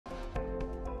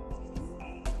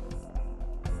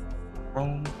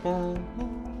Hello,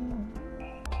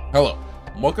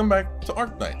 welcome back to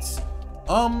Arknights.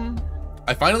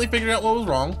 I finally figured out what was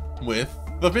wrong with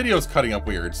the videos cutting up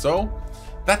weird, so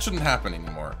that shouldn't happen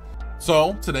anymore.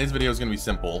 So today's video is gonna be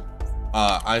simple.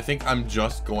 I think I'm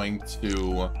just going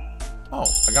to...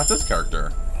 Oh, I got this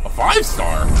character. A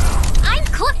 5-star! I'm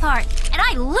Cliffheart, and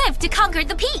I live to conquer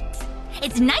the peaks.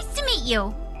 It's nice to meet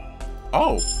you.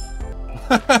 Oh.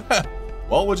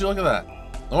 Well, would you look at that?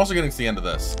 I'm also getting to the end of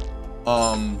this.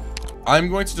 I'm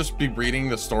going to just be reading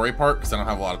the story part because I don't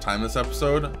have a lot of time this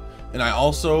episode. And I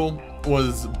also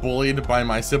was bullied by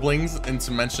my siblings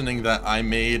into mentioning that I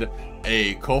made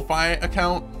a Ko-Fi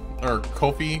account, or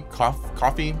Kofi,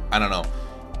 I don't know,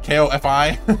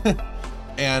 K-O-F-I.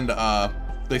 And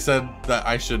they said that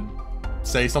I should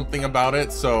say something about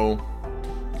it. So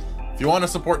if you want to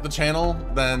support the channel,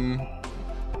 then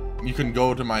you can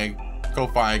go to my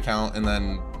Ko-Fi account and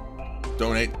then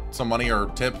donate some money or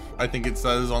tip, I think it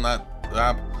says on that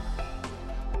app.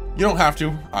 You don't have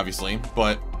to, obviously,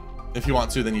 but if you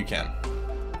want to, then you can.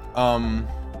 Other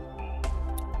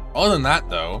than that,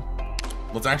 though,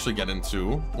 let's actually get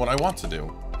into what I want to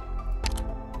do.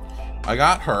 I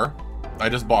got her. I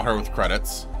just bought her with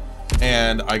credits,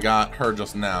 and I got her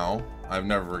just now. I've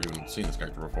never even seen this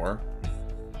character before.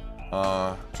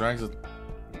 Drags it.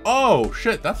 Oh,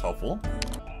 shit, that's helpful.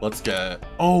 Let's get...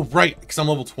 Oh, right, because I'm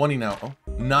level 20 now. Oh,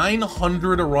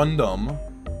 900 Arundum.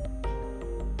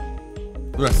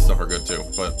 The rest of the stuff are good, too,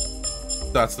 but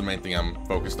that's the main thing I'm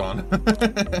focused on.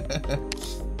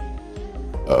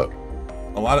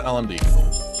 A lot of LMD.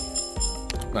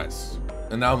 Nice.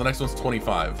 And now the next one's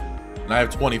 25. And I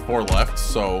have 24 left,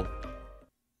 so...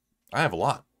 I have a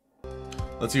lot.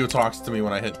 Let's see who talks to me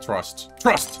when I hit trust.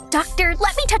 Trust! Doctor,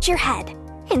 let me touch your head.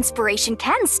 Inspiration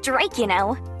can strike, you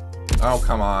know. Oh,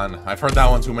 come on. I've heard that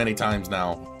one too many times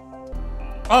now.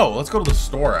 Oh, let's go to the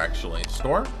store, actually.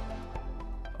 Store?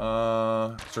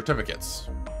 Certificates.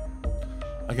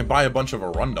 I can buy a bunch of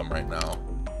Arundum right now.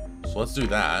 So let's do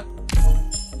that.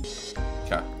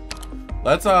 Okay.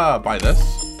 Let's, buy this.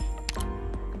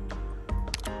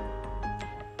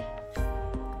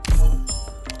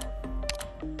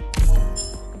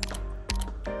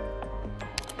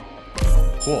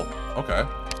 Cool. Okay.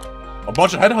 A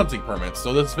bunch of headhunting permits.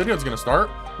 So this video is gonna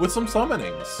start with some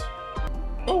summonings.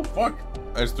 Oh, fuck.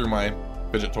 I just threw my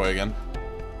fidget toy again.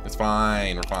 It's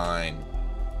fine. We're fine.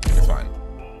 It's fine.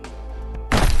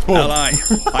 Boom. Ally,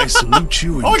 I salute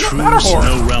you in true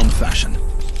Snow Realm fashion.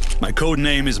 My code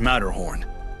name is Matterhorn,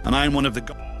 and I'm one of the...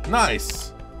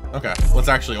 Nice. Okay, let's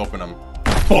actually open them.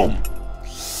 Boom.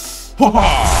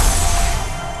 Ha-ha.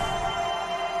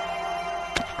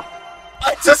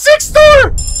 It's a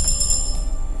 6-star!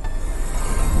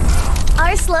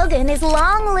 Our slogan is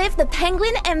long live the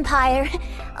Penguin Empire.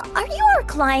 Are you our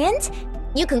client?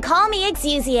 You can call me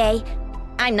Exusier.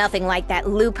 I'm nothing like that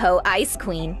Lupo Ice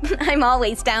Queen. I'm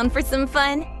always down for some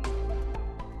fun.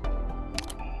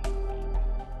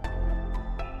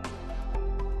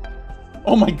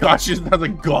 Oh my gosh, she has a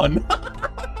gun.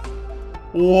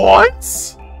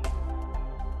 What?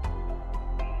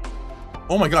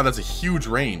 Oh my god, that's a huge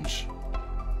range.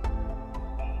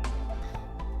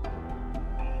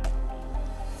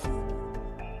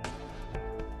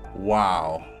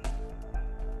 Wow.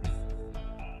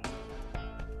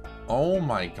 Oh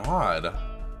my god.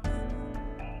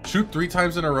 Shoot 3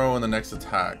 times in a row in the next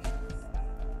attack.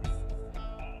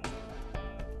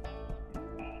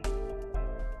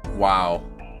 Wow.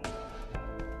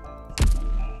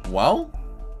 Well?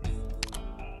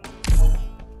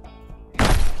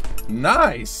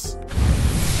 Nice!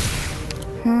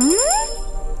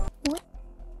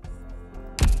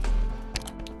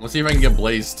 Let's see if I can get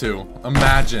Blaze too.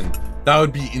 Imagine. That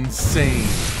would be insane.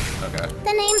 Okay.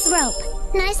 The name's Rope.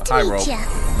 Nice to Hi, meet Rope. you.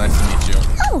 Nice to meet you.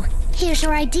 Oh, here's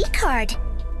your ID card.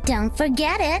 Don't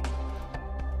forget it.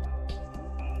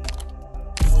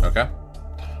 Okay.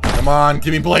 Come on,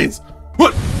 give me Blaze.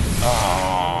 What?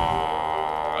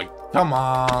 Oh, come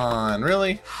on.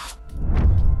 Really?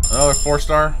 Another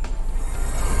 4-star?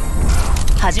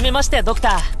 はじめまして、ドクタ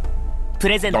ー。プ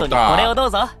レゼントにこれをどう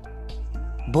ぞ。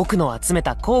僕の集め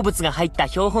た鉱物が入った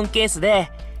標本ケースで。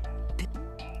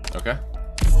Okay.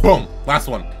 Boom! Last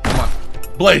one. Come on.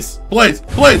 Blaze! Blaze!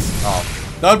 Blaze! Oh,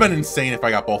 that would have been insane if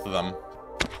I got both of them.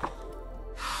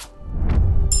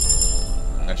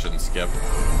 I shouldn't skip.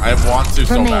 I want to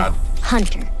so bad.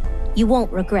 Hunter, you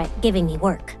won't regret giving me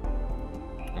work.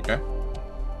 Okay.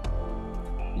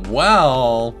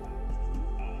 Well...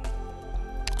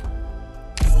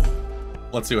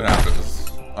 Let's see what happens.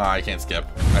 I can't skip.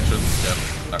 I shouldn't skip.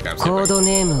 Okay, I'm skipping. コード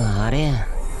ネームはあれ。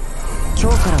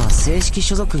今日からは正式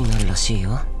所属になるらしい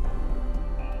よ。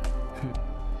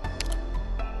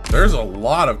There's a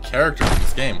lot of characters in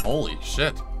this game. Holy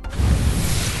shit.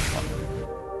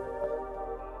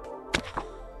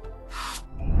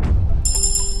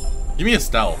 Give me a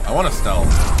Stell. I want a Stell.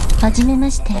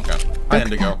 Okay. Hi,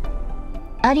 Indigo.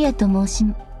 アリアと申し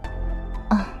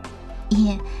あ、い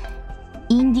え、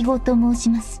インディゴと申し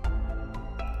ます。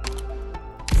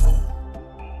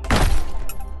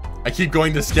 I keep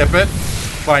going to skip it,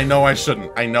 but I know I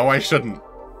shouldn't. I know I shouldn't.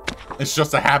 It's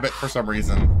just a habit for some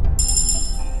reason.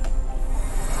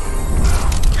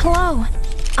 Hello,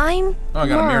 I'm Oh, I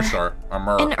got a Myrrh, Mearshar.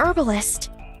 an herbalist.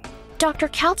 Dr.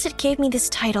 Kaltzit gave me this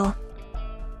title.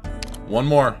 One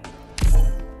more.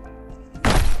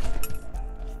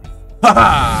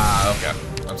 Haha! Okay.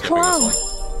 I'm skipping Hello, this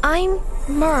one. I'm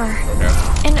Myrrh,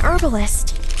 Okay. an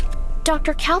herbalist.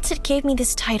 Dr. Kaltzit gave me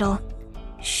this title.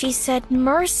 She said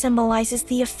myrrh symbolizes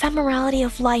the ephemerality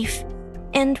of life,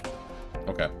 and...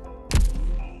 Okay.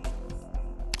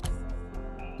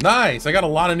 Nice! I got a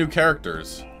lot of new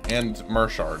characters. And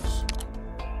Mearshards.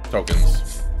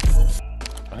 Tokens.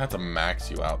 I have to max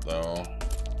you out, though.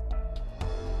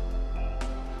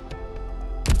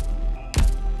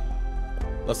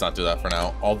 Let's not do that for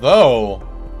now. Although...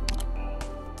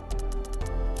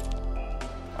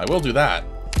 I will do that.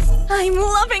 I'm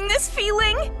loving this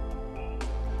feeling!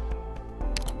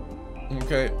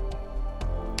 Okay.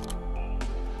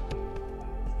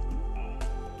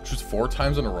 Just 4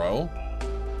 times in a row?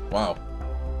 Wow.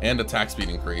 And attack speed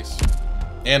increase.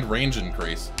 And range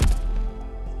increase.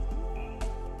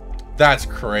 That's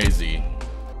crazy.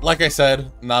 Like I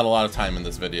said, not a lot of time in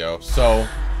this video, so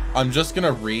I'm just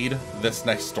gonna read this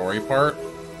next story part.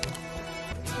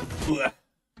 And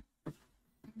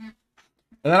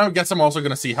then I guess I'm also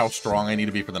gonna see how strong I need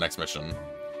to be for the next mission.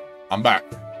 I'm back.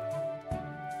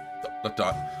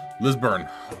 Lisburn,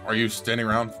 are you standing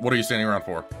around? What are you standing around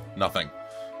for? Nothing.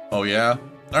 Oh yeah?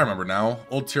 I remember now.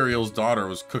 Old Tyrael's daughter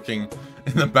was cooking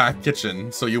in the back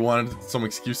kitchen, so you wanted some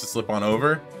excuse to slip on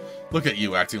over? Look at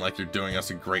you acting like you're doing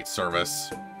us a great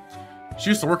service. She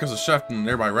used to work as a chef in a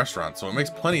nearby restaurant, so it makes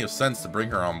plenty of sense to bring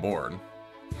her on board.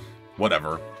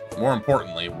 Whatever. More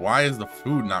importantly, why is the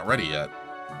food not ready yet?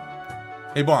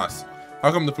 Hey boss,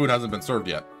 how come the food hasn't been served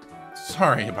yet?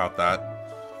 Sorry about that.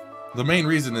 The main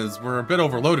reason is we're a bit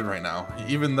overloaded right now.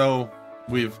 Even though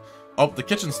we've upped the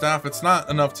kitchen staff, it's not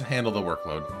enough to handle the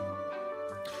workload.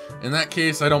 In that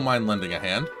case, I don't mind lending a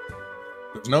hand.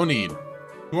 There's no need.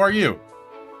 Who are you?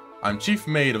 I'm chief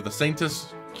maid of the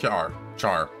Saintess Char.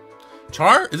 Char?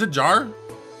 Is it Jar?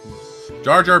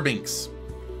 Jar Jar Binks.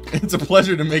 It's a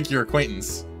pleasure to make your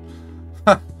acquaintance.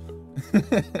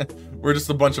 We're just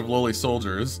a bunch of lowly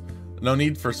soldiers. No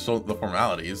need for the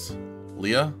formalities.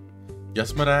 Leah?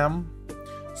 Yes, madame?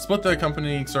 Split the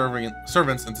accompanying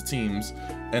servants into teams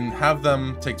and have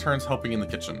them take turns helping in the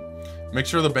kitchen. Make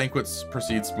sure the banquets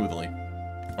proceed smoothly.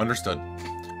 Understood.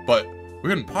 But we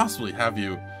couldn't possibly have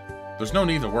you... There's no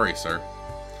need to worry, sir.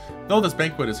 Though this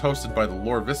banquet is hosted by the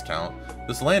Lord Viscount,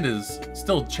 this land is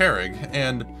still Cherig,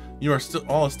 and you are still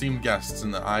all esteemed guests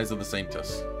in the eyes of the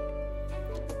Saintess.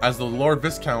 As the Lord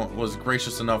Viscount was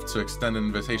gracious enough to extend an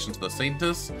invitation to the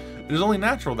Saintess, it is only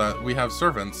natural that we have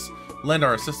servants lend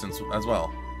our assistance as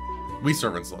well. We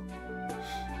servants look.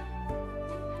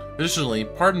 Additionally,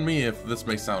 pardon me if this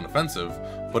may sound offensive,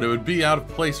 but it would be out of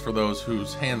place for those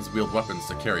whose hands wield weapons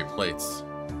to carry plates.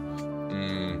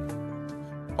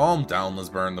 Calm down,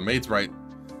 Lisburn. The maid's right.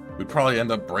 We'd probably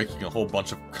end up breaking a whole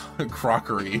bunch of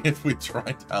crockery if we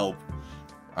tried to help.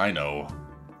 I know.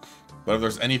 But if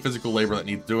there's any physical labor that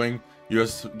needs doing, you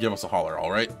just give us a holler,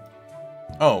 alright?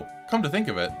 Oh, come to think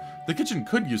of it, the kitchen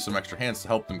could use some extra hands to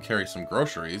help them carry some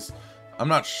groceries. I'm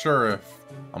not sure if...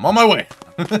 I'm on my way!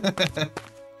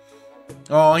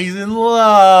 Oh, he's in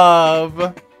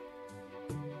love!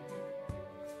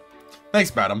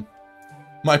 Thanks, madam.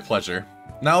 My pleasure.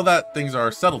 Now that things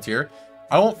are settled here,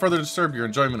 I won't further disturb your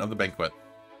enjoyment of the banquet.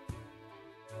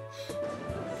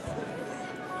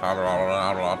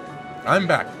 I'm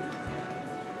back.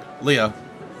 Leah,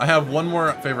 I have one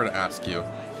more favor to ask you.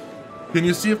 Can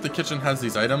you see if the kitchen has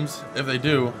these items? If they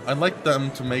do, I'd like them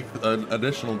to make an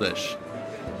additional dish.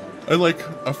 I'd like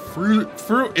a fruit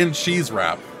and cheese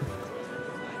wrap.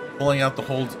 Pulling out the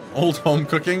old home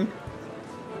cooking.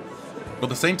 But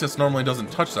the Saintess normally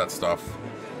doesn't touch that stuff.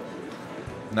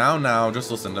 Now,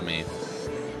 just listen to me.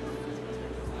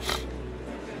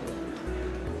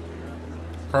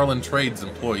 Carlin Trade's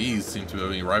employees seem to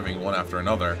be arriving one after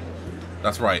another.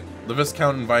 That's right. The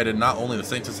Viscount invited not only the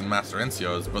Saintess and Master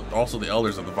Enciodes, but also the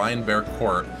elders of the Vinebear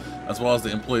Court, as well as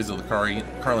the employees of the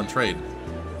Carlin Trade.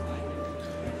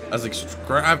 As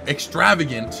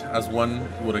extravagant as one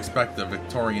would expect a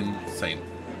Victorian saint.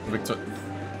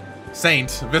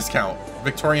 Viscount.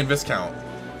 Victorian Viscount.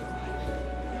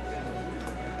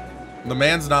 The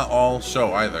man's not all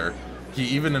show either. He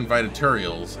even invited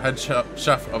Turiel's, head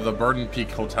chef of the Burden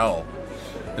Peak Hotel.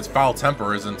 His foul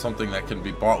temper isn't something that can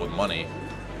be bought with money.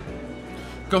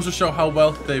 Goes to show how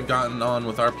well they've gotten on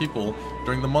with our people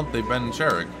during the month they've been in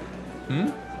Cherig.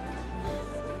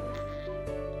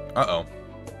 Uh-oh.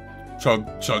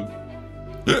 Chug, chug.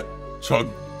 Chug,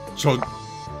 chug.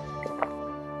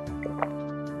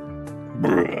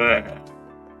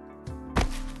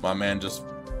 My man just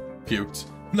puked.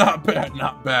 Not bad,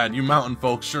 not bad. You mountain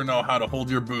folks sure know how to hold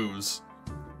your booze.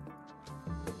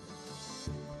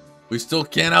 We still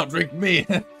can't outdrink me.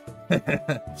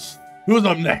 Who's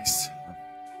up next?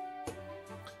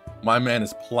 My man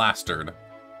is plastered.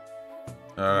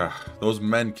 Those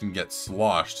men can get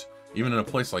sloshed, even in a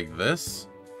place like this.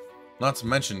 Not to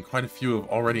mention, quite a few have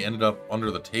already ended up under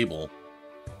the table.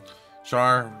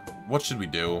 Char, what should we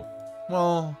do?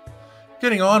 Well,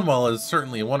 getting on well is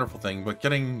certainly a wonderful thing, but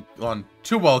getting on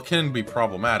too well can be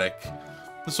problematic.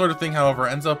 The sort of thing, however,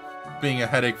 ends up being a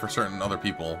headache for certain other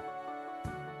people.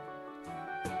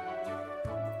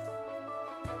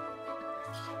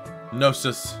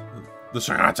 Gnosis, the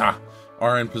Shagata,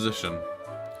 are in position.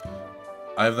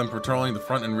 I have them patrolling the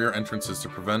front and rear entrances to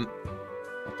prevent...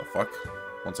 What the fuck?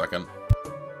 1 second.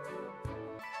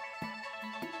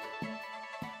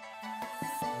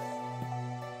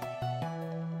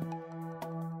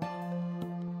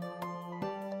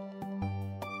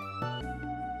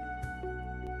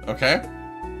 Okay.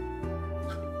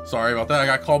 Sorry about that. I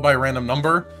got called by a random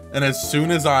number, and as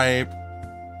soon as I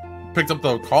picked up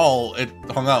the call, it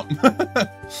hung up.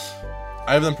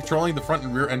 I have them patrolling the front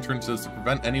and rear entrances to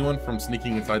prevent anyone from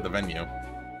sneaking inside the venue.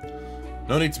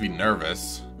 No need to be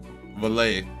nervous.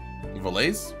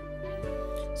 Valets?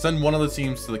 Send one of the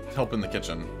teams to help in the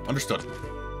kitchen. Understood.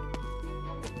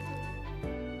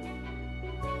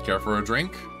 Care for a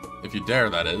drink? If you dare,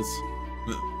 that is.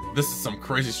 This is some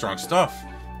crazy strong stuff.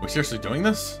 We seriously doing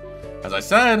this? As I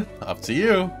said, up to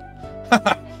you.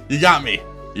 You got me.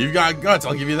 You've got guts,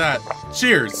 I'll give you that.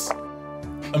 Cheers.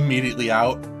 Immediately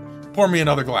out. Pour me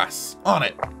another glass. On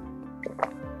it.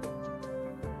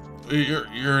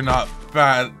 You're not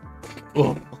bad.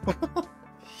 Do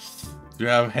you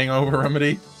have hangover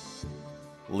remedy?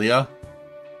 Leah?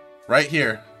 Right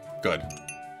here. Good.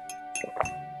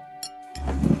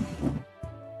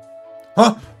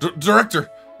 Huh? Director!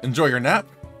 Enjoy your nap?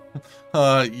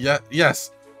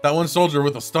 Yes. That one soldier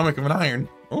with the stomach of an iron.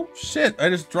 Oh, shit. I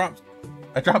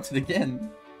dropped it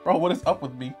again. Bro, what is up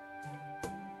with me?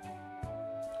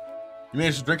 You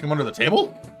managed to drink him under the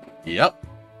table? Yep.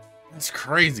 That's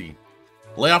crazy.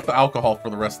 Lay off the alcohol for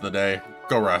the rest of the day.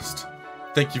 Go rest.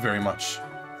 Thank you very much.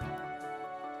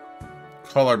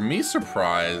 Color me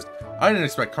surprised. I didn't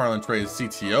expect Carlin Trey's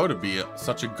CTO to be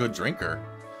such a good drinker.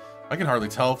 I can hardly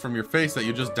tell from your face that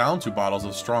you just downed 2 bottles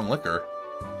of strong liquor.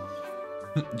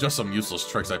 Just some useless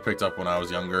tricks I picked up when I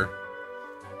was younger.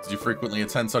 Did you frequently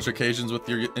attend such occasions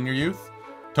in your youth?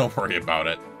 Don't worry about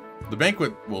it. The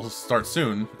banquet will start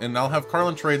soon, and I'll have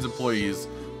Carlin Trade's employees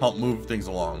help move things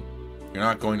along. You're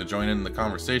not going to join in the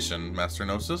conversation, Master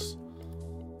Gnosis?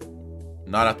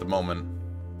 Not at the moment.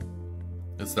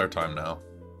 It's their time now.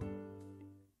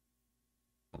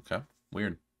 Okay,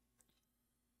 weird.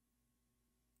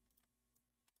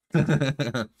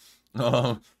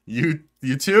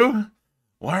 You too?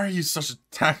 Why are you so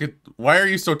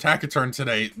taciturn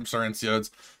today, Sir Enciodes?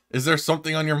 Is there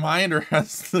something on your mind, or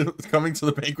has coming to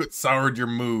the banquet soured your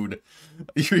mood?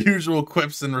 Your usual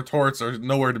quips and retorts are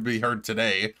nowhere to be heard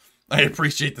today. I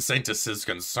appreciate the Saintess's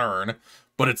concern,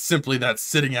 but it's simply that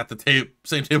sitting at the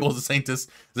same table as the Saintess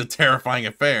is a terrifying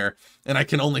affair, and I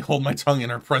can only hold my tongue in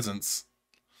her presence.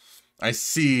 I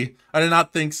see. I did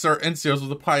not think Sir Enciodes was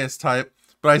a pious type,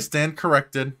 but I stand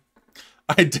corrected.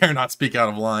 I dare not speak out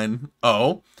of line.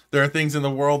 Oh, there are things in the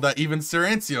world that even Sir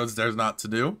Enciodes dares not to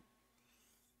do.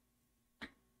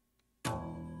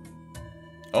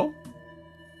 Oh?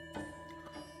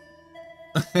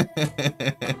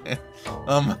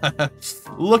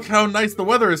 Look how nice the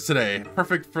weather is today.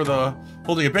 Perfect for the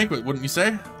holding a banquet, wouldn't you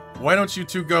say? Why don't you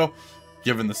two go?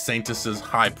 Given the Saintess's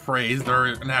high praise, there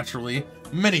are naturally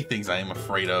many things I am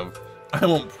afraid of. I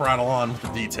won't prattle on with the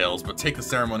details, but take the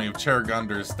ceremony of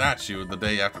Cheregonder's statue the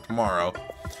day after tomorrow.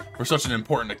 For such an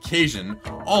important occasion,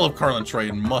 all of Carlin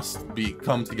Trade must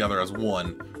come together as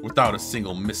one, without a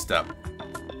single misstep.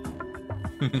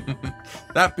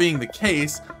 That being the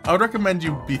case, I would recommend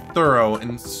you be thorough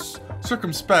and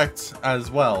circumspect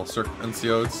as well, Sir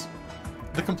Enciodes.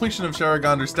 The completion of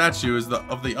Cheregonder's statue is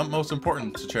of the utmost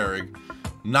importance to Cherig,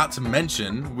 Not to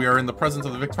mention, we are in the presence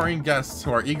of the Victorian guests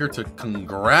who are eager to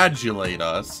congratulate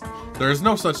us. There is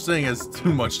no such thing as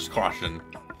too much caution.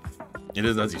 It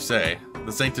is as you say.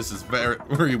 The Saintess is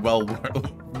very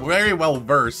well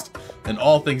versed in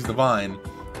all things divine,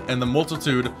 and the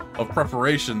multitude of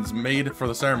preparations made for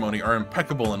the ceremony are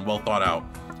impeccable and well thought out.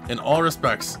 In all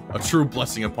respects, a true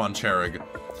blessing upon Cherig.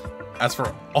 As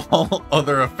for all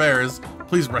other affairs,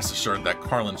 please rest assured that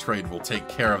Carlin Trade will take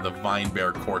care of the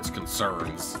Vinebear Court's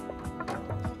concerns.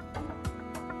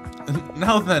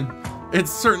 Now then,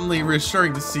 it's certainly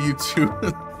reassuring to see you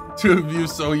two of you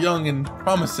so young and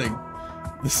promising.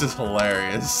 This is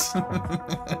hilarious.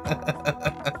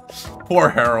 Poor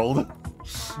Harold.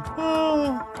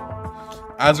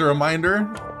 As a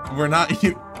reminder, we're not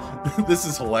you. This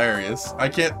is hilarious. I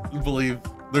can't believe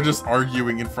they're just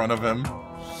arguing in front of him.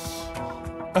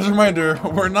 As a reminder,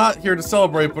 we're not here to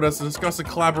celebrate, but as to discuss a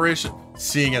collaboration.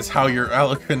 Seeing as how you're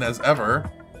eloquent as ever,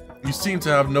 you seem to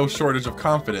have no shortage of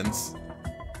confidence.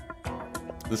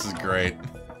 This is great.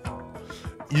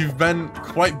 You've been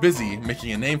quite busy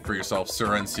making a name for yourself, Sir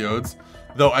Enciodes.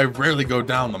 Though I rarely go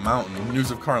down the mountain, news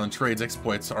of Carlin Trade's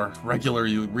exploits are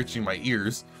regularly reaching my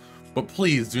ears. But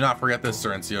please do not forget this, Sir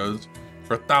Enciodes.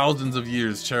 For thousands of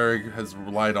years, Cherig has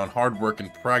relied on hard work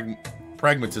and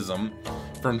pragmatism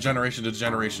from generation to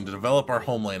generation to develop our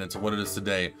homeland into what it is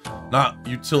today. Not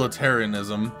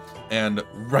utilitarianism and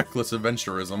reckless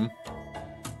adventurism.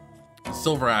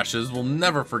 Silver Ashes will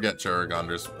never forget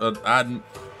Cherrigonder's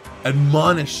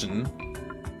admonition?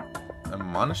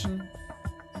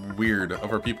 Weird.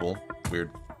 Of our people.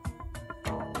 Weird.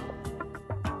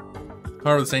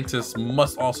 However, the Saintess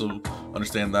must also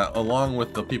understand that, along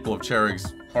with the people of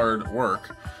Cherig's hard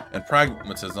work and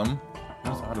pragmatism...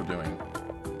 What is Otto doing?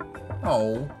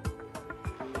 Oh.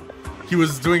 He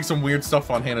was doing some weird stuff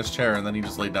on Hannah's chair, and then he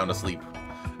just laid down to sleep.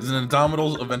 Is an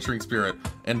indomitable adventuring spirit,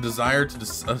 and desire to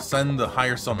ascend the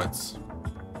higher summits.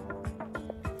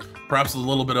 Perhaps a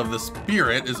little bit of the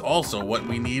spirit is also what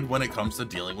we need when it comes to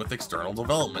dealing with external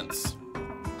developments.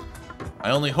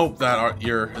 I only hope that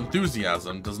your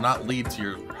enthusiasm does not lead to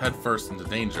your headfirst into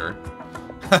danger.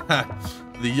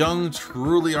 The young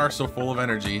truly are so full of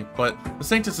energy, but the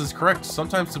Saintess is correct.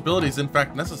 Sometimes stability is in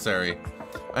fact necessary.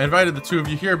 I invited the two of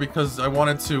you here because I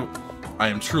wanted to... I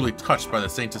am truly touched by the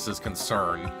Saintess's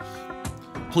concern.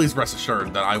 Please rest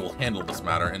assured that I will handle this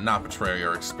matter and not betray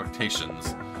your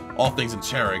expectations. All things in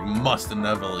Cherig must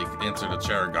inevitably answer to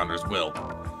Cherrigonder's will.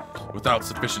 Without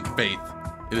sufficient faith,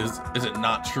 is it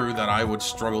not true that I would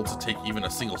struggle to take even a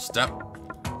single step?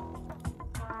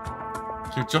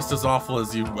 You're just as awful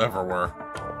as you ever were.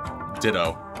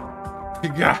 Ditto.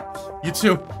 Yeah, you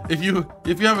two, if you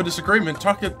have a disagreement,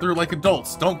 talk it through like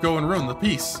adults. Don't go and ruin the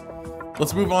peace.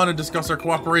 Let's move on and discuss our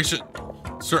cooperation.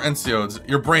 Sir Enciodes,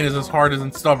 your brain is as hard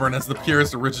and stubborn as the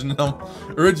purest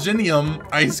Originium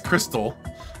ice crystal.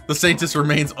 The Saintess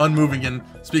remains unmoving and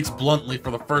speaks bluntly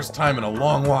for the first time in a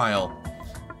long while.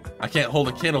 I can't hold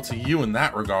a candle to you in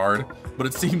that regard, but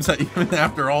it seems that even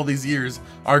after all these years,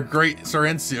 our great Sir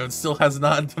Enciodes still has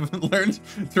not learned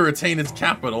to retain his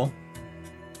capital.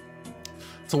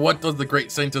 To what does the great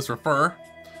Saintess refer?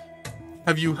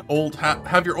 Have your old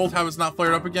habits not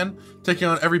flared up again? Taking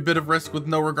on every bit of risk with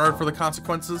no regard for the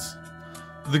consequences?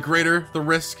 The greater the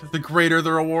risk, the greater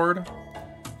the reward?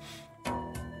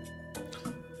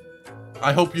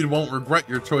 I hope you won't regret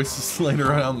your choices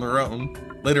later on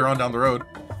down the road.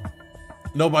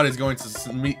 Nobody's going to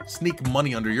sneak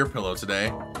money under your pillow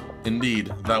today.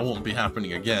 Indeed, that won't be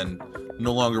happening again.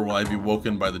 No longer will I be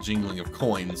woken by the jingling of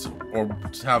coins, or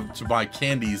have to buy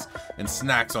candies and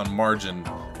snacks on margin,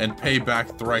 and pay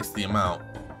back thrice the amount.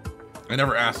 I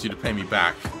never asked you to pay me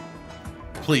back.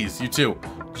 Please, you two,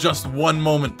 just one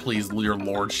moment please, your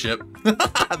lordship.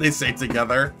 They say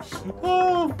together.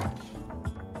 Oh.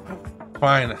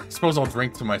 Fine, I suppose I'll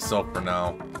drink to myself for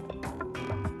now.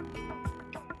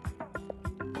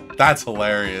 That's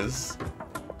hilarious.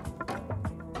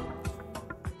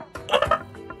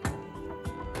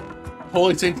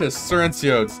 Holy Saintess, Sir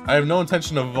Enciodes, I have no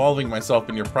intention of involving myself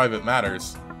in your private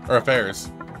matters, or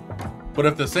affairs. But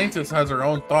if the Saintess has her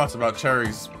own thoughts about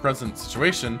Cherry's present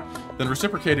situation, then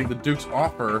reciprocating the Duke's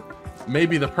offer may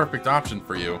be the perfect option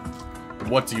for you.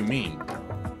 What do you mean?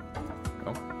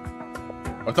 Oh.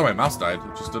 I thought my mouse died,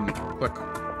 it just didn't click.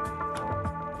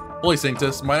 Holy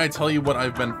Saintess, might I tell you what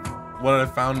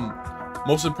I've found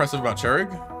most impressive about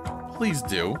Cherig? Please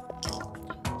do.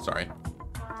 Sorry.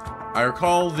 I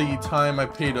recall the time I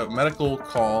paid a medical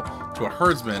call to a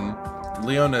herdsman.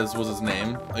 Leones was his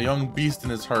name. A young beast in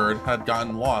his herd had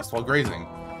gotten lost while grazing.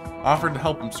 I offered to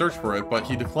help him search for it, but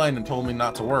he declined and told me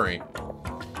not to worry.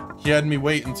 He had me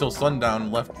wait until sundown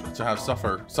and left to have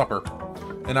supper.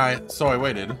 So I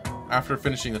waited. After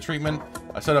finishing the treatment,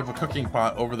 I set up a cooking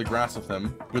pot over the grass with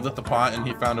him. We lit the pot and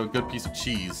he found a good piece of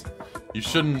cheese. You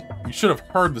should have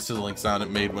heard the sizzling sound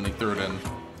it made when he threw it in.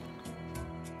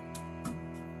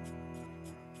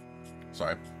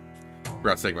 Sorry.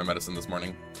 Forgot to take my medicine this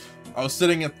morning. I was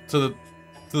sitting to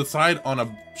the side on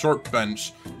a short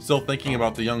bench, still thinking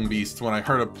about the young beast, when I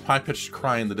heard a high-pitched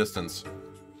cry in the distance.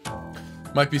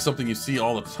 Might be something you see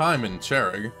all the time in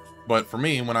Cherig, but for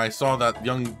me, when I saw that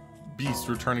young beast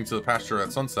returning to the pasture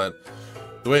at sunset,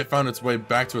 the way it found its way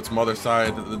back to its mother's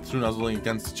side, the two nuzzling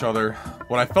against each other,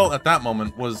 what I felt at that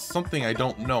moment was something I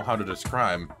don't know how to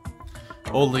describe.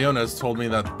 Old Leona's told me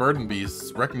that burden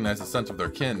beasts recognize the scent of their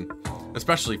kin,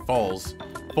 especially foals,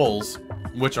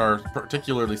 which are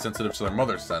particularly sensitive to their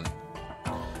mother's scent.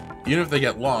 Even if they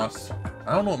get lost,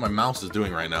 I don't know what my mouse is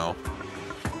doing right now.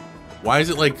 Why is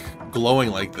it like glowing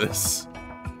like this?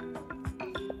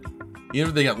 Even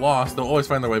if they get lost, they'll always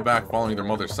find their way back following their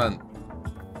mother's scent.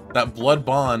 That blood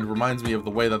bond reminds me of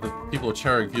the way that the people of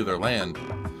Cherig view their land.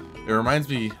 It reminds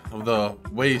me of the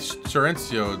way Sir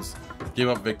Enciodes gave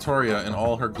up Victoria in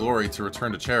all her glory to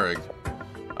return to Cherig.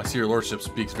 I see your lordship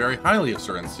speaks very highly of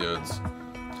Sir Enciodes.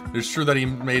 It is true that he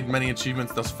made many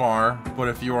achievements thus far, but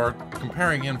if you are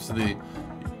comparing him to the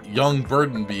young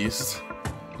burden beast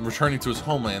returning to his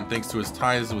homeland thanks to his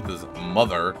ties with his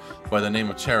mother by the name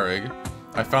of Cherig,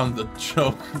 I found the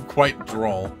joke quite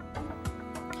droll.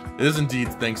 It is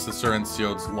indeed thanks to Sir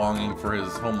Enciodes' longing for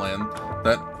his homeland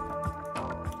that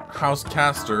House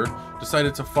Castor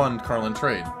decided to fund Carlin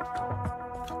trade.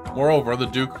 Moreover, the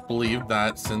Duke believed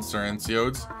that since Sir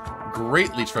Enciodes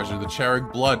greatly treasured the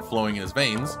Cherig blood flowing in his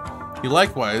veins, he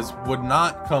likewise would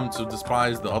not come to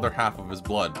despise the other half of his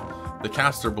blood, the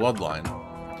Castor bloodline.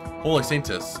 Holy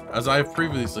Saintess, as I have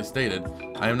previously stated,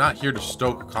 I am not here to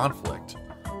stoke conflict,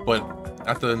 but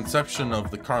at the inception of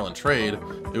the Carlin trade,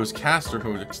 it was Castor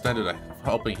who had extended a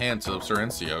helping hand to Sir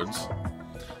Enciodes.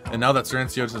 And now that Sir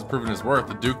Enciodes has proven his worth,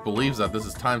 the Duke believes that this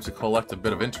is time to collect a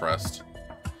bit of interest.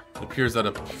 It appears that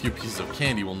a few pieces of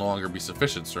candy will no longer be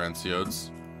sufficient, Sir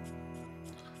Enciodes.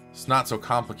 It's not so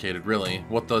complicated, really.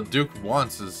 What the Duke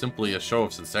wants is simply a show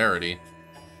of sincerity.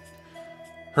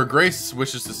 Her Grace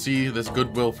wishes to see this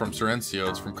goodwill from Sir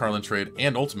Enciodes, from Carlin trade,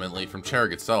 and ultimately from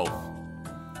Cherig itself.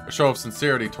 A show of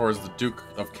sincerity towards the Duke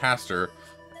of Castor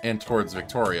and towards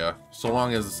Victoria. So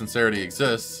long as the sincerity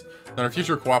exists, then our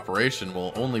future cooperation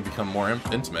will only become more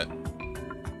intimate.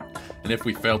 And if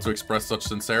we fail to express such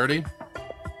sincerity?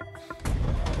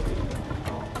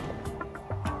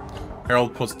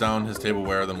 Harold puts down his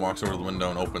tableware, then walks over to the window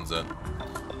and opens it.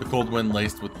 The cold wind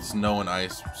laced with snow and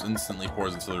ice instantly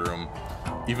pours into the room.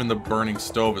 Even the burning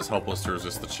stove is helpless to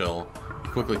resist the chill. He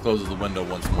quickly closes the window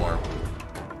once more.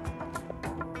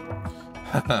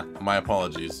 My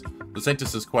apologies. The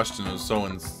Saintess's question was so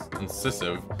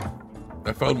incisive,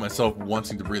 I found myself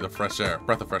wanting to breathe a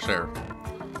breath of fresh air.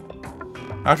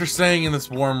 After staying in this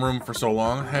warm room for so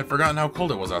long, I had forgotten how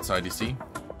cold it was outside, you see.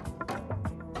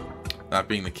 That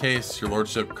being the case, your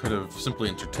lordship could have simply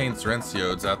entertained Sir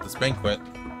Enciodes at this banquet.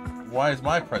 Why is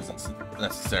my presence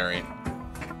necessary?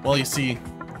 Well, you see,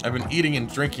 I've been eating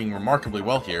and drinking remarkably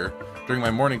well here. During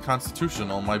my morning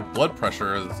constitutional, my blood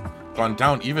pressure has gone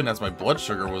down even as my blood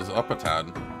sugar was up a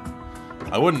tad.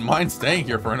 I wouldn't mind staying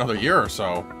here for another year or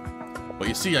so. But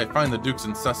you see, I find the Duke's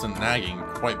incessant nagging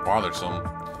quite bothersome.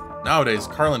 Nowadays,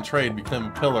 Carlin trade became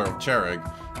a pillar of Cherig,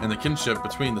 and the kinship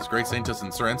between this great Saintess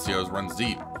and Sir Enciodes runs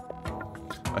deep.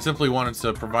 I simply wanted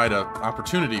to provide an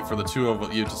opportunity for the two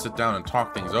of you to sit down and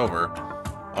talk things over.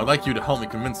 I'd like you to help me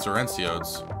convince Sir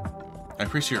Enciodes. I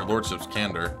appreciate your lordship's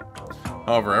candor.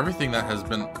 However, everything that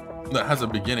has a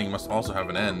beginning must also have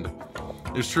an end.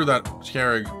 It is true that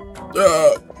Cherig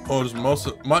owes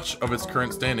much of its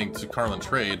current standing to Carlin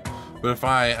trade, but if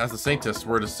I, as the Saintess,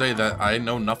 were to say that I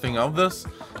know nothing of this,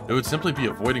 it would simply be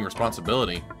avoiding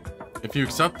responsibility. If you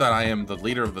accept that I am the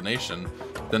leader of the nation,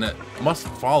 then it must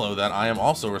follow that I am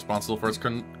also responsible for its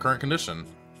current condition.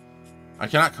 I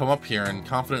cannot come up here and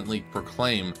confidently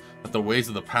proclaim that the ways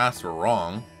of the past were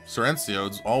wrong. Sir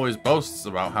Enciodes always boasts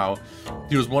about how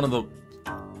he was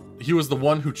the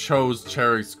one who chose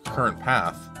Cherig's current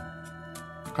path.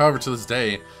 However, to this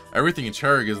day, everything in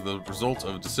Cherig is the result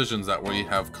of decisions that we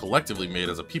have collectively made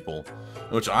as a people,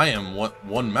 in which I am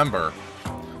one member.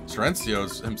 Sir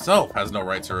Enciodes himself has no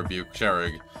right to rebuke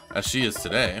Cherig, as she is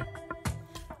today.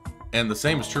 And the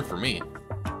same is true for me.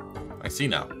 I see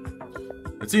now.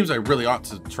 It seems I really ought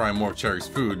to try more of Cherig's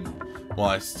food, while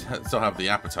I still have the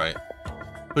appetite.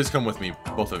 Please come with me,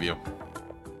 both of you.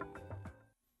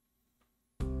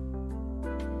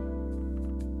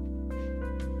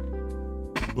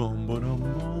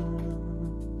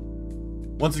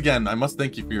 Once again, I must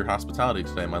thank you for your hospitality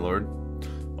today, my lord.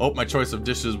 I hope my choice of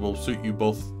dishes will suit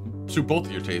both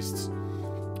of your tastes.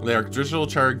 They are traditional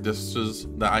Charag dishes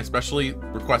that I specially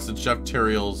requested Chef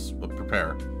Teriel's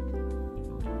prepare.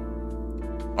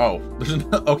 Oh,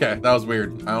 okay, that was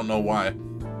weird. I don't know why.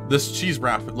 This cheese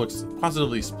wrap, it looks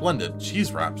positively splendid.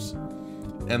 Cheese wraps.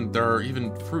 And there are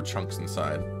even fruit chunks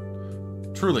inside.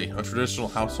 Truly, a traditional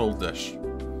household dish.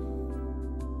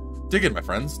 Dig in, my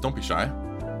friends. Don't be shy.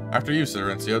 After you,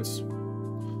 Sir Enciodes.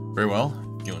 Very well,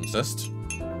 you insist.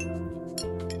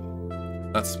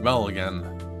 That smell again.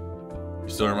 You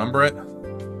still remember it?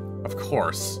 Of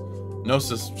course.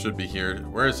 Gnosis should be here.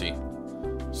 Where is he?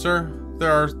 Sir,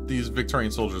 there are these Victorian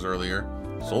soldiers earlier.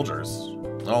 Soldiers?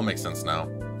 It all makes sense now.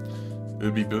 It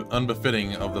would be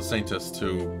unbefitting of the Saintess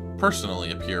to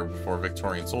personally appear before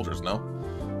Victorian soldiers, no?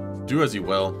 Do as you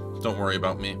will. Don't worry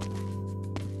about me.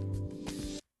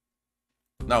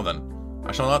 Now then,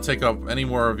 I shall not take up any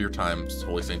more of your time,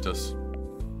 Holy Saintess.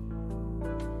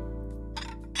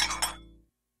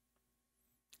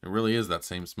 It really is that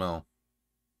same smell.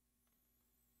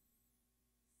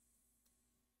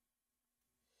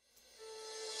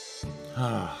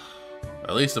 At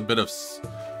least a bit of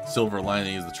silver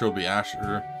lining is the Trilby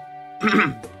Asher.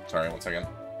 Sorry, one second.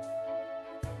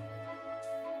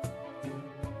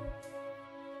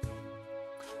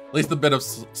 At least a bit of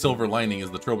silver lining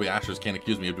is the Trilby Ashers can't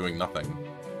accuse me of doing nothing.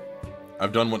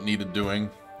 I've done what needed doing,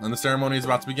 and the ceremony is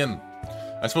about to begin.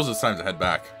 I suppose it's time to head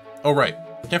back. Oh right,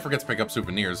 can't forget to pick up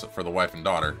souvenirs for the wife and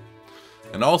daughter.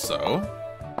 And also...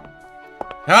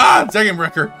 Ah!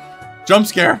 Dagenbreaker! Jump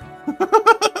scare!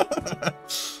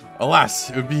 Alas,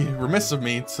 it would be remiss of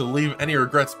me to leave any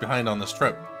regrets behind on this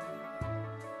trip.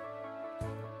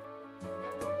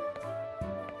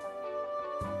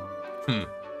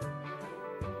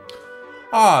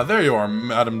 Ah, there you are,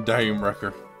 Madam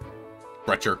Dagenbreaker.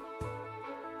 Brecher.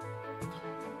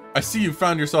 I see you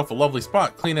found yourself a lovely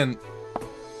spot, clean and...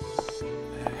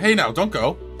 Hey now, don't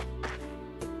go.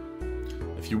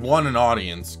 If you want an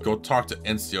audience, go talk to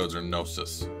Enciodes or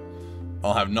Gnosis.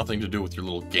 I'll have nothing to do with your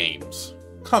little games.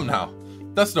 Come now,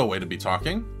 that's no way to be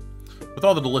talking. With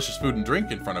all the delicious food and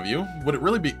drink in front of you, would it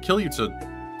really kill you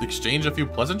to exchange a few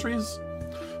pleasantries?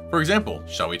 For example,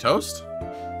 shall we toast?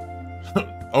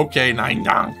 Okay, Nine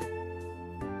Dong.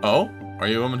 Oh, are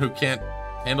you a woman who can't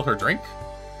handle her drink?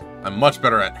 I'm much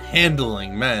better at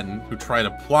handling men who try to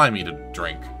ply me to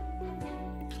drink.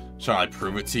 Shall I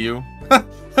prove it to you?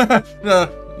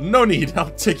 No need, I'll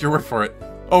take your word for it.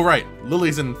 Oh right,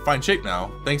 Lily's in fine shape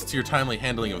now, thanks to your timely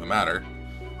handling of the matter.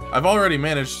 I've already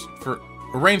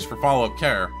arranged for follow-up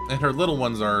care, and her little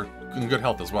ones are in good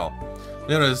health as well.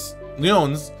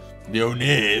 Leones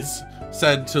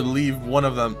said to leave one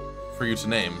of them for you to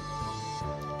name.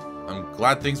 I'm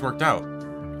glad things worked out.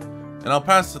 And I'll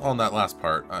pass on that last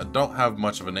part. I don't have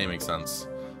much of a naming sense.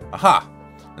 Aha!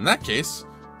 In that case,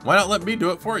 why not let me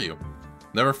do it for you?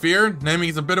 Never fear, naming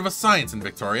is a bit of a science in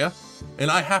Victoria,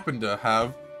 and I happen to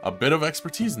have a bit of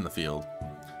expertise in the field.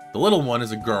 The little one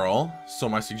is a girl, so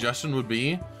my suggestion would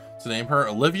be to name her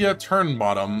Olivia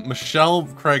Turnbottom Michelle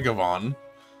Craigavon.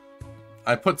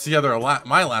 I put together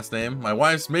my last name, my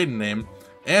wife's maiden name,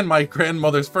 and my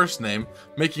grandmother's first name,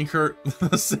 making her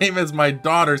the same as my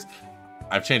daughter's.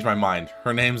 I've changed my mind.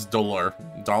 Her name's Dolor.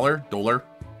 Dolor?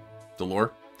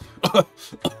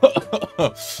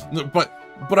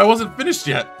 But I wasn't finished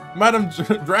yet. Madam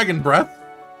Dragon Breath.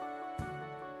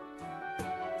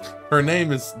 Her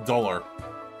name is Dolor.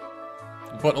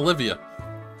 But Olivia.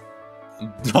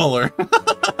 Dolor.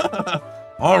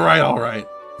 Alright.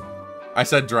 I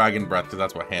said Dragon Breath because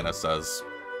that's what Hannah says.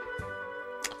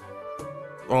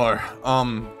 Or,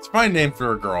 it's a fine name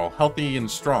for a girl. Healthy and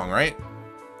strong, right?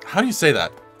 How do you say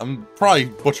that? I'm probably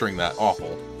butchering that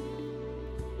awful.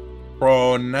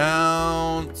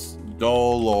 Pronounce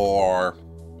Dolor.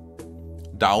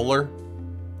 Dowler?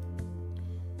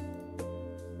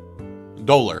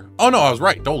 Doler. Oh no, I was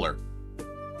right. Doler.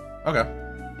 Okay.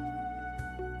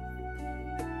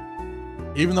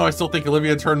 Even though I still think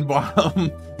Olivia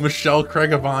Turnbottom Michelle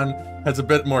Craigavon has a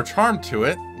bit more charm to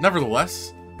it,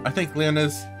 nevertheless, I think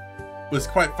Leonis was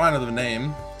quite fond of the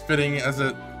name, fitting as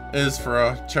it is for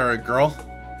a Charag girl.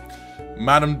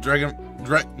 Madam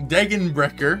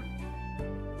Dagenbreaker.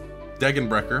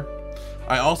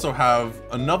 I also have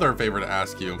another favor to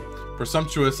ask you.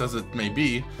 Presumptuous as it may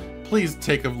be, please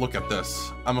take a look at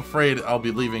this. I'm afraid I'll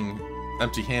be leaving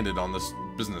empty-handed on this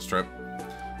business trip.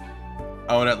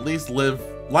 I would at least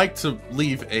like to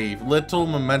leave a little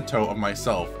memento of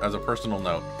myself as a personal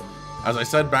note. As I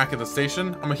said back at the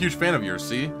station, I'm a huge fan of yours,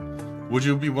 see? Would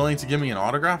you be willing to give me an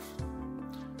autograph?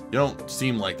 You don't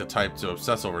seem like the type to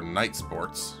obsess over night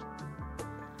sports.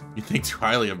 You think too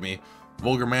highly of me.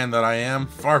 Vulgar man that I am,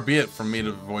 far be it from me to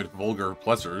avoid vulgar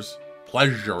pleasures.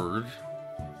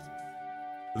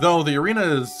 Though the arena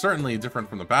is certainly different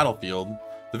from the battlefield,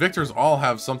 the victors all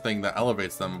have something that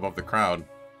elevates them above the crowd.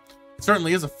 It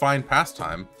certainly is a fine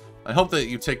pastime. I hope that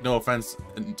you take no offense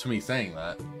to me saying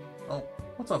that. Oh,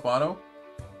 what's up, Otto?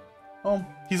 Oh,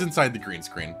 he's inside the green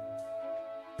screen.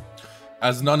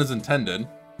 As none is intended.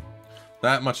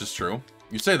 That much is true.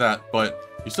 You say that, but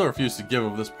you still refuse to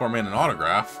give this poor man an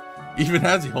autograph, even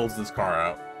as he holds this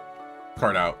card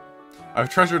out. I've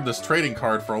treasured this trading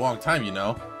card for a long time, you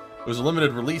know. It was a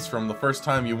limited release from the first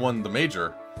time you won the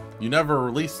major. You never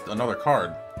released another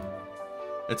card.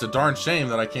 It's a darn shame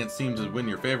that I can't seem to win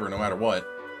your favor no matter what.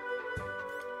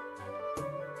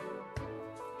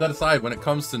 That aside, when it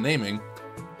comes to naming,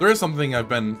 there is something I've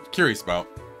been curious about,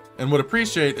 and would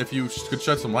appreciate if you could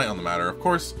shed some light on the matter. Of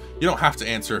course, you don't have to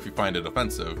answer if you find it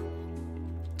offensive.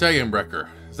 Dagenbrecher,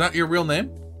 is that your real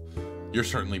name? You're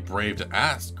certainly brave to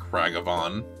ask,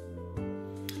 Kragavon.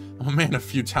 I'm a man of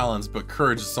few talents, but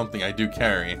courage is something I do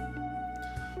carry.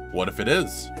 What if it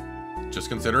is? Just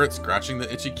consider it scratching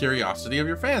the itchy curiosity of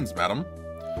your fans, madam.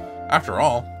 After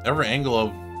all, every angle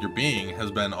of your being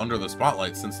has been under the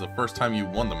spotlight since the first time you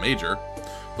won the major.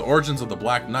 The origins of the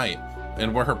Black Knight,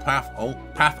 and where her path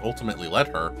ultimately led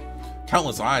her.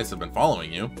 Countless eyes have been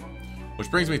following you.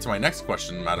 Which brings me to my next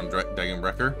question, Madam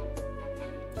Dagenbrecher.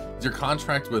 Is your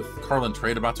contract with Carlin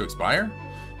Trade about to expire?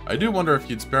 I do wonder if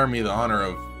you'd spare me the honor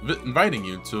of inviting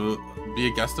you to be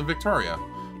a guest of Victoria.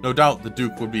 No doubt the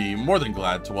Duke would be more than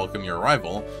glad to welcome your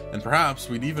arrival, and perhaps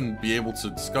we'd even be able to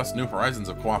discuss new horizons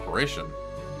of cooperation.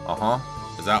 Uh-huh.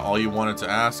 Is that all you wanted to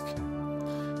ask?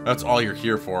 That's all you're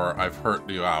here for. I've hurt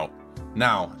you out.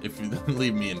 Now, if you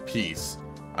leave me in peace.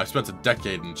 I've spent a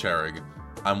decade in Cherig.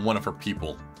 I'm one of her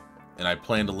people, and I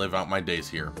plan to live out my days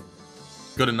here.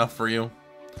 Good enough for you?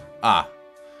 Ah,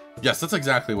 yes, that's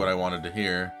exactly what I wanted to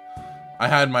hear. I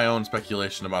had my own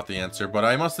speculation about the answer, but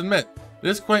I must admit, it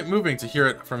is quite moving to hear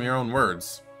it from your own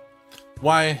words.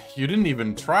 Why, you didn't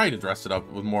even try to dress it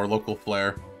up with more local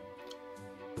flair.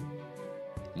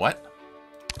 What?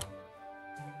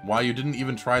 Why, you didn't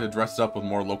even try to dress it up with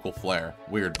more local flair.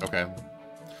 Weird, okay.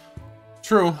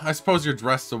 True, I suppose you're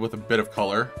dressed with a bit of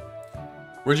color.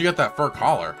 Where'd you get that fur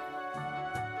collar?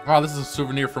 Oh, this is a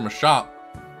souvenir from a shop.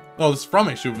 Oh, this is from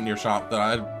a souvenir shop that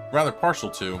I'm rather partial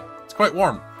to. It's quite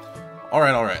warm.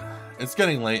 Alright. It's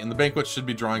getting late, and the banquet should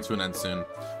be drawing to an end soon,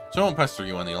 so I won't pester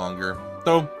you any longer.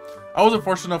 Though, I wasn't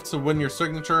fortunate enough to win your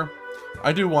signature,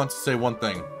 I do want to say one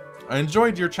thing. I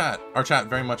enjoyed our chat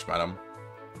very much, madam.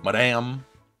 Madame.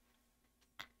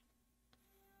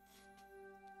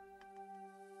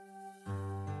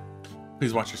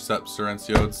 Please watch your steps, Sir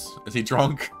Enciodes. Is he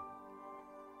drunk?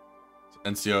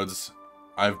 Enciodes,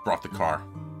 I've brought the car.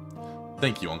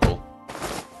 Thank you, Uncle.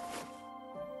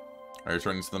 Are you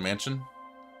returning to the mansion?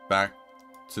 Back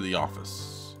to the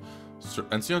office. Sir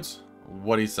Enciodes?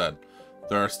 What he said.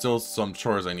 There are still some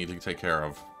chores I need to take care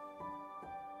of.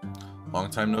 Long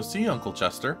time no see, Uncle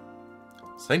Chester.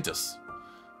 Saintess.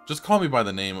 Just call me by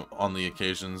the name on these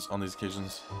occasions.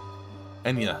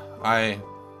 Enya,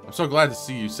 I'm so glad to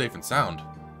see you safe and sound.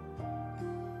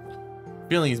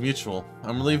 Feeling is mutual.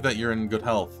 I'm relieved that you're in good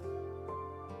health.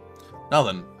 Now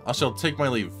then, I shall take my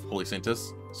leave, Holy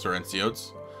Saintess, Sir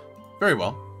Enciodes. Very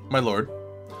well, my lord.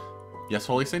 Yes,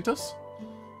 Holy Saintess?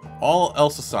 All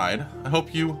else aside, I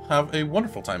hope you have a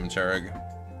wonderful time in Cherig.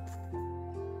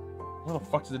 Where the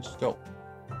fuck did it just go?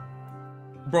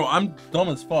 Bro, I'm dumb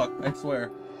as fuck, I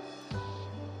swear.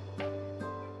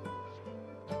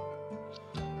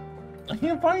 I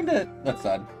can't find it! That's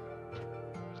sad.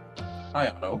 Hi,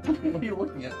 Otto. What are you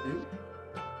looking at, dude?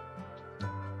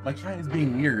 My cat is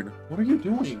being weird. What are you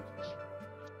doing?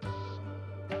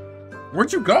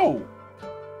 Where'd you go?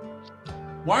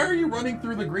 Why are you running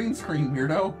through the green screen,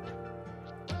 weirdo?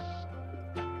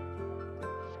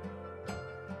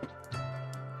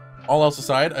 All else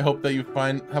aside, I hope that you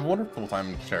have a wonderful time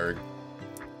in Cherig.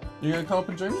 You gonna come up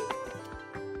and join me?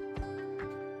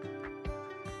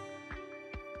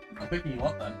 I'm picking you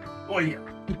up then. Oh yeah.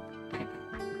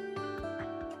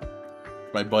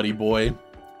 My buddy boy.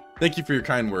 Thank you for your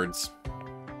kind words.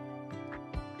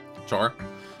 Char?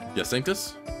 Yes,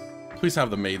 Sanctus? Please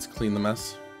have the maids clean the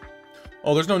mess.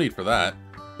 Oh, there's no need for that.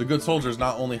 The good soldiers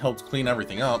not only helped clean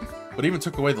everything up, but even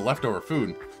took away the leftover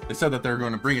food. They said that they were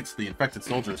going to bring it to the infected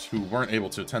soldiers who weren't able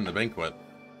to attend the banquet.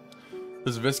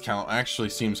 This Viscount actually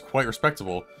seems quite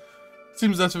respectable. It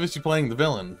seems as if he's playing the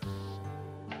villain.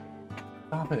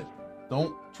 Stop it.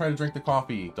 Don't try to drink the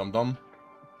coffee, dum-dum.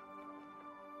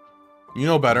 You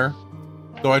know better.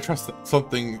 Though I trust that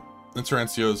something Sir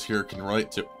Enciodes here can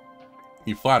relate to.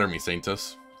 You flatter me,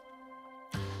 Saintess.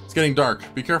 It's getting dark.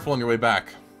 Be careful on your way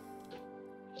back.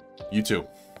 You too.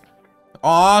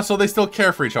 Aw, so they still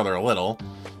care for each other a little.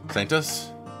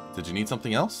 Saintess, did you need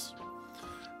something else?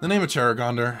 The name of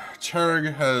Cheragonder.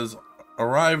 Cherag has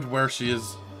arrived where she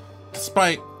is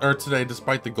despite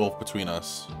the gulf between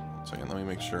us. 1 second, let me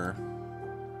make sure.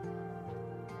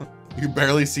 You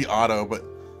barely see Otto, but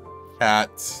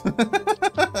cats.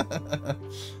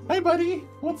 Hi, buddy.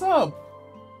 What's up?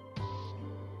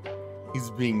 He's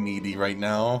being needy right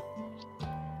now.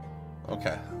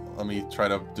 Okay, let me try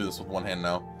to do this with one hand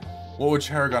now. What would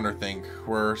Cheragonder think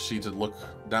were she to look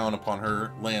down upon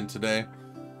her land today?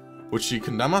 Would she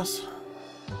condemn us?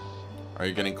 Are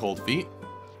you getting cold feet?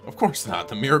 Of course not.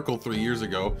 The miracle 3 years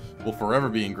ago will forever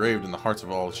be engraved in the hearts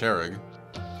of all Cherag.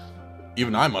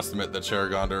 Even I must admit that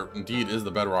Cheragonder indeed is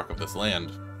the bedrock of this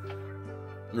land.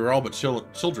 We were all but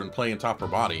children playing atop her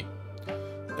body.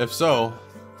 If so,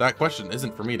 that question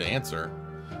isn't for me to answer.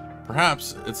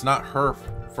 Perhaps it's not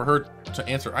for her to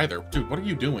answer either. Dude, what are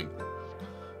you doing?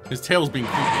 His tail's being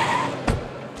creepy.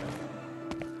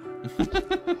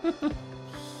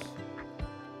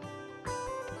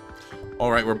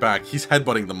 Alright, we're back. He's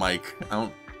headbutting the mic.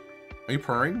 Are you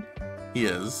purring? He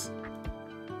is.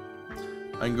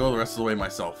 I can go the rest of the way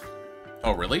myself.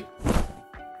 Oh, really? ...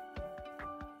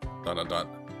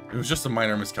 It was just a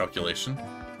minor miscalculation.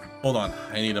 Hold on,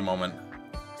 I need a moment.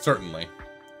 Certainly.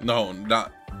 No,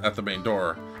 not at the main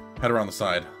door. Head around the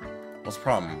side. What's the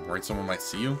problem? Worried someone might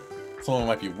see you? Someone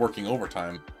might be working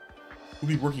overtime. Who'd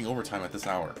be working overtime at this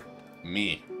hour?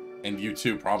 Me. And you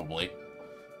too, probably.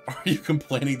 Are you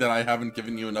complaining that I haven't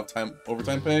given you enough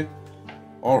overtime pay?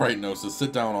 Alright, Gnosis,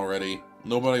 sit down already.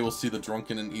 Nobody will see the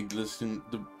drunken and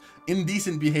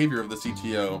indecent behavior of the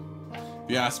CTO.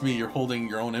 If you ask me, you're holding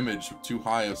your own image too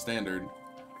high of standard.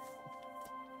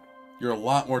 You're a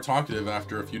lot more talkative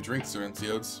after a few drinks, Sir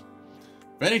Enciodes.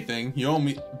 If anything, you owe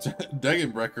me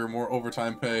Degenbrecher more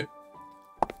overtime pay.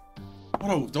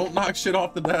 Oh, don't knock shit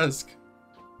off the desk.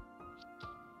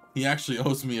 He actually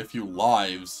owes me a few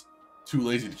lives. Too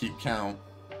lazy to keep count.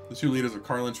 The two leaders of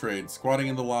Carlin Trade, squatting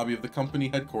in the lobby of the company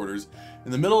headquarters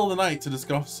in the middle of the night to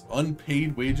discuss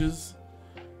unpaid wages.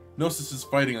 Gnosis is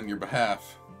fighting on your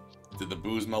behalf. Did the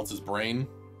booze melt his brain?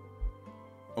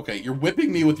 Okay, you're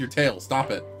whipping me with your tail.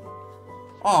 Stop it.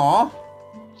 Aww.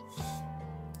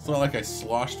 It's not like I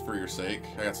sloshed for your sake.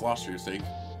 I got sloshed for your sake.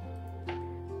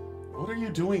 What are you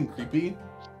doing, creepy?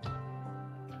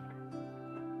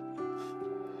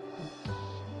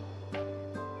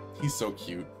 He's so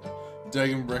cute.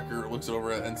 Degenbrecher looks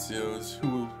over at Enciodes,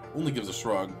 who only gives a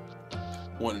shrug.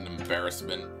 What an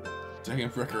embarrassment.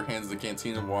 Degenbrecher hands the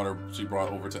canteen of water she brought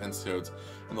over to Enciodes,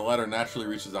 and the latter naturally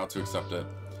reaches out to accept it.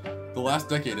 The last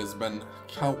decade has been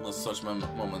countless such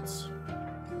moments.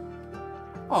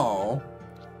 Oh,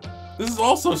 this is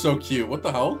also so cute. What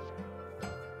the hell?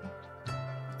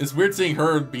 It's weird seeing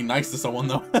her be nice to someone,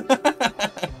 though.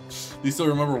 Do you still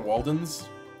remember Walden's?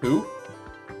 Who?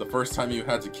 The first time you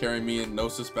had to carry me and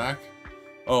Gnosis back?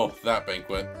 Oh, that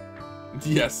banquet.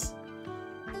 Yes.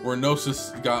 Where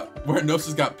Gnosis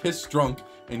got pissed drunk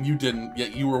and you didn't,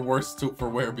 yet you were worse for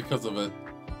wear because of it.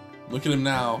 Look at him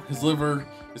now. His liver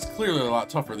is clearly a lot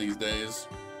tougher these days.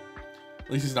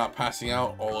 At least he's not passing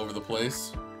out all over the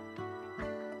place.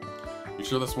 You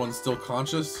sure this one's still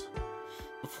conscious?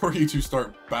 Before you two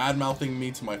start bad-mouthing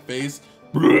me to my face,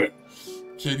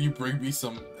 can you bring me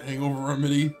some hangover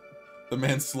remedy? The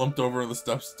man slumped over the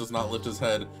steps, does not lift his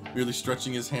head, merely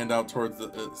stretching his hand out towards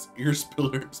his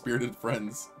ear-spirited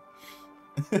friends.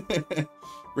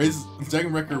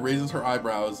 Degenbrecher raises her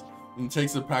eyebrows and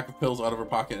takes a pack of pills out of her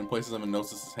pocket and places them in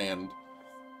Gnosis' hand.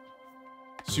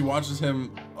 She watches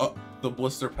him up the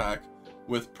blister pack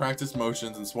with practiced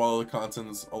motions and swallow the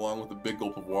contents along with a big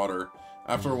gulp of water.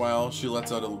 After a while, she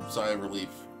lets out a sigh of relief.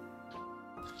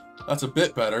 That's a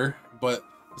bit better, but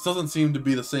this doesn't seem to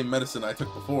be the same medicine I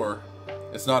took before.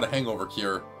 It's not a hangover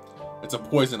cure. It's a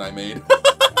poison I made.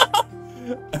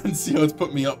 Enciodes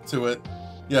put me up to it.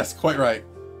 Yes, quite right.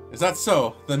 Is that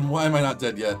so? Then why am I not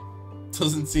dead yet?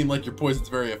 Doesn't seem like your poison's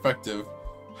very effective.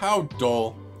 How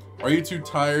dull. Are you too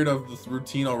tired of this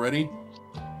routine already?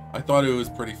 I thought it was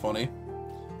pretty funny.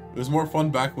 It was more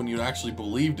fun back when you actually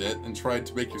believed it and tried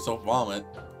to make yourself vomit.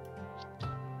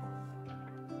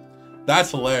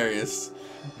 That's hilarious.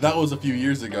 That was a few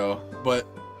years ago, but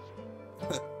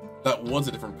that was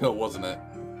a different pill, wasn't it?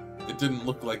 It didn't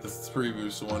look like the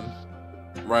previous one.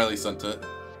 Riley sent it.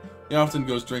 He often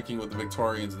goes drinking with the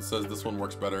Victorians and says this one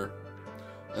works better.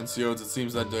 Enciodes, it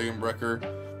seems that Degenbrecher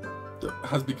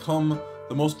has become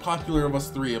the most popular of us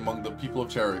three among the people of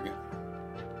Cherag.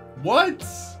 What?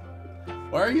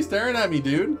 Why are you staring at me,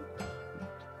 dude?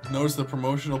 Notice the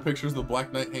promotional pictures of the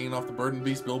Black Knight hanging off the Burden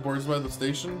Beast billboards by the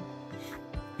station?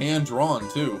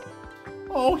 Hand-drawn, too.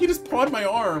 Oh, he just pawed my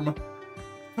arm.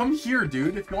 Come here,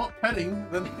 dude. If you want petting,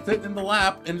 then sit in the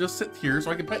lap and just sit here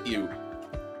so I can pet you.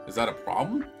 Is that a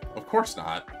problem? Of course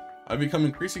not. I've become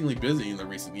increasingly busy in the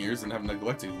recent years and have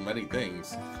neglected many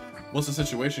things. Once the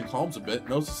situation calms a bit,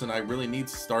 Gnosis and I really need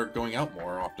to start going out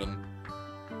more often.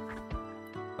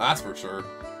 That's for sure.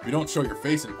 If you don't show your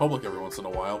face in public every once in a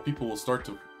while, people will start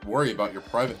to worry about your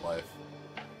private life.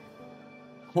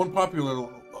 One popular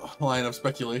line of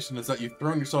speculation is that you've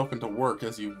thrown yourself into work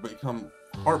as you've become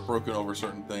heartbroken over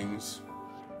certain things.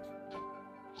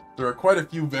 There are quite a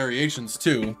few variations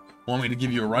too. Want me to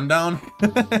give you a rundown?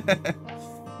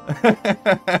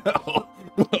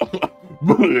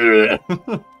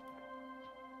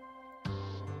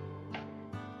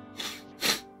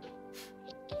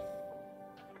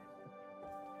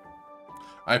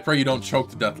 I pray you don't choke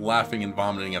to death laughing and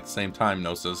vomiting at the same time,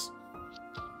 Gnosis.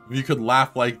 If you could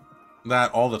laugh like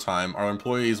that all the time, our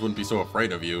employees wouldn't be so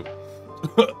afraid of you.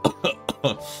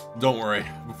 Don't worry.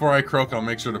 Before I croak, I'll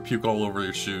make sure to puke all over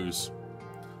your shoes.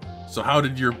 So how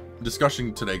did your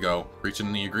discussion today go? Reaching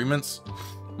any agreements?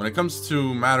 When it comes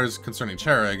to matters concerning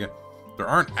Chereg, there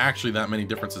aren't actually that many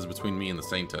differences between me and the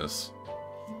Saintess.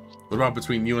 What about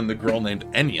between you and the girl named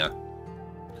Enya?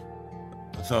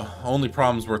 The only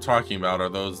problems we're talking about are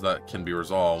those that can be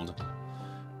resolved.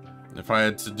 If I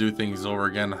had to do things over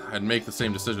again, I'd make the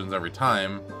same decisions every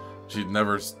time. She'd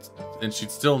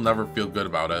still never feel good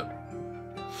about it.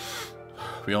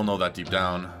 We all know that deep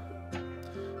down.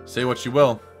 Say what you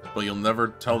will, but you'll never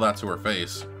tell that to her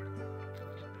face.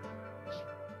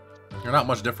 You're not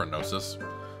much different, Gnosis.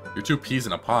 You're two peas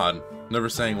in a pod, never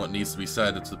saying what needs to be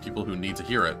said to the people who need to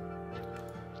hear it.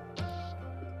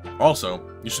 Also,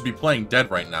 you should be playing dead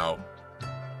right now.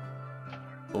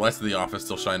 The lights of the office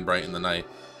still shine bright in the night.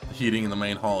 The heating in the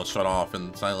main hall is shut off,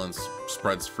 and silence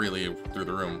spreads freely through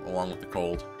the room, along with the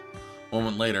cold. A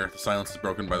moment later, the silence is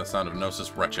broken by the sound of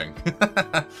Gnosis retching.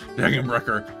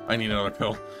 Dagenbrecher, I need another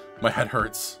pill. My head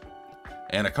hurts.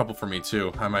 And a couple for me,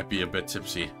 too. I might be a bit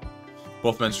tipsy.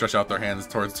 Both men stretch out their hands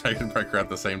towards Dagenbrecher at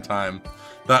the same time.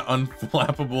 That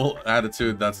unflappable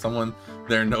attitude that someone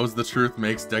there knows the truth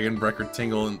makes Dagenbrecher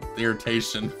tingle in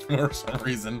irritation for some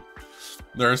reason.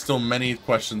 There are still many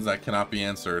questions that cannot be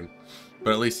answered.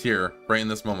 But at least here, right in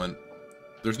this moment,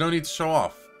 there's no need to show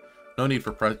off. No need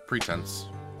for pretense.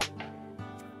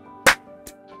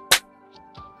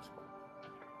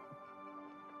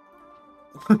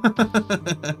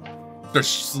 They're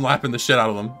slapping the shit out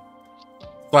of them.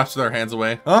 Slaps their hands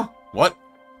away. Huh? What?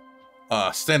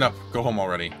 Stand up. Go home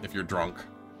already, if you're drunk.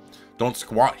 Don't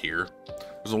squat here.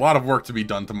 There's a lot of work to be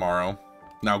done tomorrow.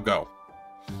 Now go.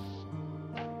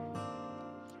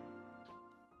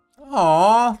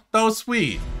 Aww, that was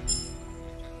sweet.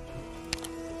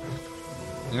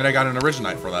 And I got an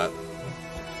Originite for that.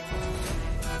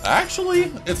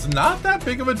 Actually, it's not that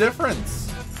big of a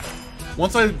difference.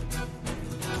 Once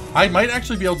I might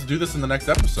actually be able to do this in the next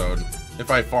episode. If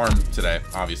I farm today,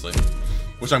 obviously.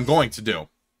 Which I'm going to do.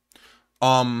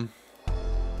 What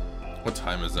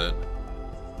time is it?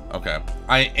 Okay.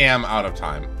 I am out of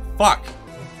time. Fuck.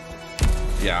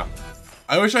 Yeah.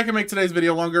 I wish I could make today's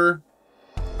video longer.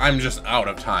 I'm just out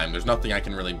of time. There's nothing I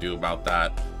can really do about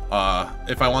that.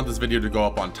 If I want this video to go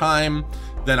up on time,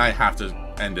 then I have to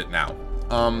end it now.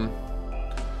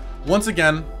 Once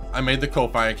again, I made the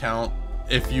Ko-Fi account.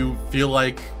 If you feel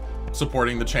like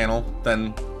supporting the channel,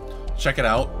 then check it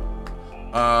out.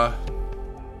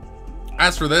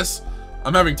 As for this,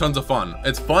 I'm having tons of fun.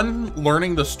 It's fun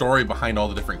learning the story behind all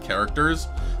the different characters,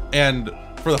 and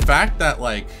for the fact that,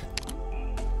 like,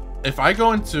 if I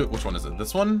go into, which one is it?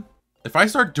 This one? If I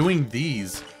start doing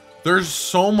these, there's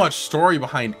so much story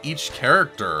behind each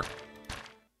character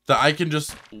that I can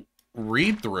just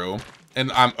read through,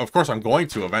 and of course I'm going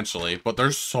to eventually, but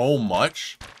there's so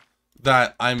much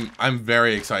that I'm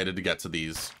very excited to get to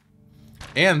these.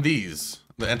 And these,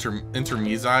 the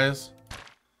intermezis,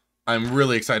 I'm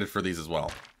really excited for these as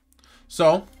well.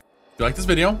 So, if you like this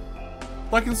video,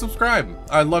 like and subscribe.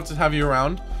 I'd love to have you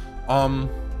around.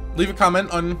 Leave a comment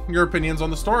on your opinions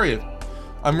on the story.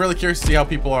 I'm really curious to see how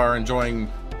people are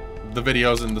enjoying the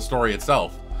videos and the story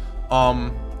itself.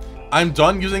 I'm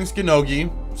done using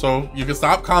Skinogi, so you can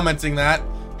stop commenting that.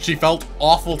 She felt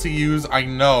awful to use, I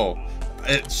know.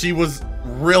 She was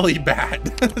really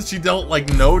bad. She dealt,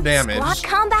 like, no damage. Squad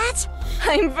combat?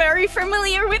 I'm very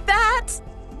familiar with that.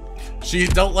 She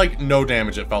dealt, like, no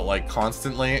damage, it felt like,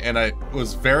 constantly, and it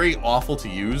was very awful to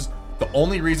use. The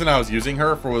only reason I was using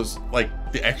her for was,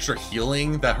 like, the extra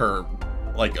healing that her,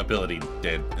 like, ability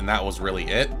did, and that was really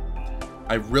it.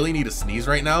 I really need to sneeze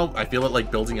right now. I feel it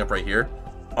like building up right here.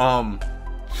 But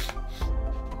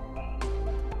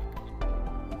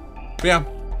yeah,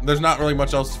 there's not really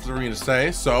much else for me to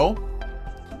say, so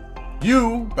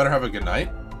you better have a good night,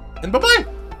 and bye-bye!